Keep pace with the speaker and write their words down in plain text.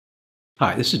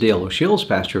Hi, this is Dale O'Shields,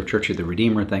 pastor of Church of the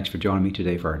Redeemer. Thanks for joining me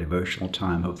today for our devotional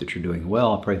time. Hope that you're doing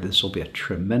well. I pray this will be a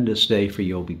tremendous day for you.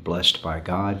 You'll be blessed by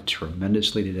God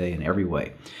tremendously today in every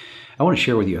way. I want to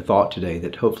share with you a thought today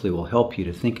that hopefully will help you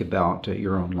to think about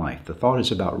your own life. The thought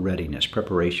is about readiness,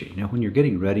 preparation. When you're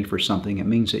getting ready for something, it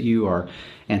means that you are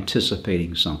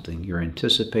anticipating something. You're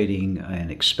anticipating and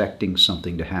expecting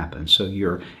something to happen. So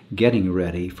you're getting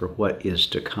ready for what is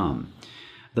to come.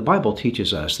 The Bible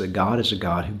teaches us that God is a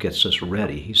God who gets us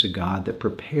ready. He's a God that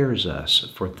prepares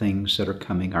us for things that are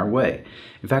coming our way.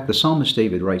 In fact, the psalmist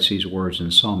David writes these words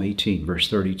in Psalm 18, verse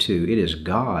 32, "It is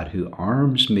God who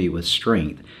arms me with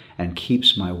strength and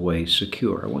keeps my way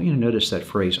secure." I want you to notice that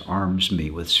phrase, arms me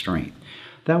with strength.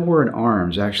 That word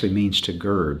arms actually means to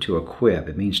gird, to equip.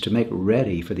 It means to make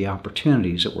ready for the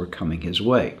opportunities that were coming his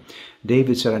way.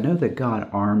 David said, I know that God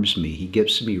arms me. He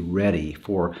gets me ready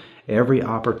for every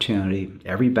opportunity,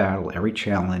 every battle, every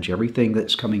challenge, everything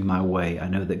that's coming my way. I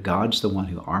know that God's the one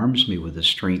who arms me with the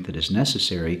strength that is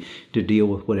necessary to deal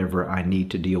with whatever I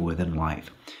need to deal with in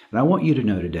life. And I want you to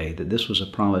know today that this was a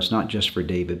promise not just for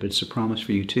David, but it's a promise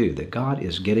for you too, that God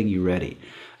is getting you ready.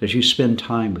 As you spend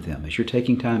time with Him, as you're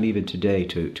taking time even today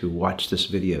to watch this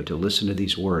video, to listen to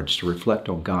these words, to reflect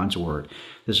on God's Word,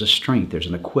 there's a strength, there's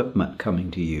an equipment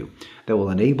coming to you that will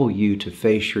enable you to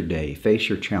face your day, face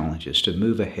your challenges, to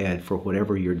move ahead for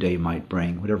whatever your day might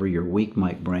bring, whatever your week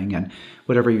might bring, and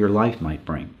whatever your life might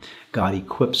bring. God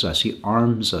equips us. He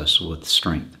arms us with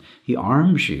strength. He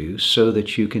arms you so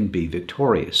that you can be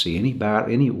victorious. See,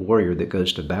 any warrior that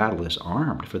goes to battle is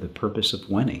armed for the purpose of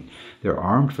winning. They're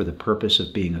armed for the purpose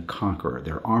of being a conqueror.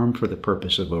 They're armed for the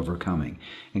purpose of overcoming.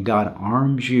 And God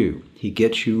arms you. He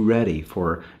gets you ready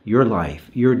for your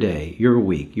life, your day, your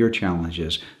week, your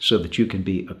challenges, so that you can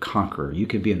be a conqueror. You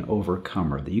can be an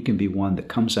overcomer, that you can be one that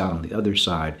comes out on the other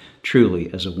side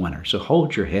truly as a winner. So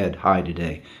hold your head high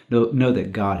today. Know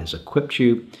that God has equipped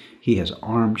you. He has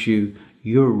armed you.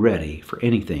 You're ready for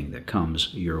anything that comes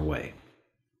your way.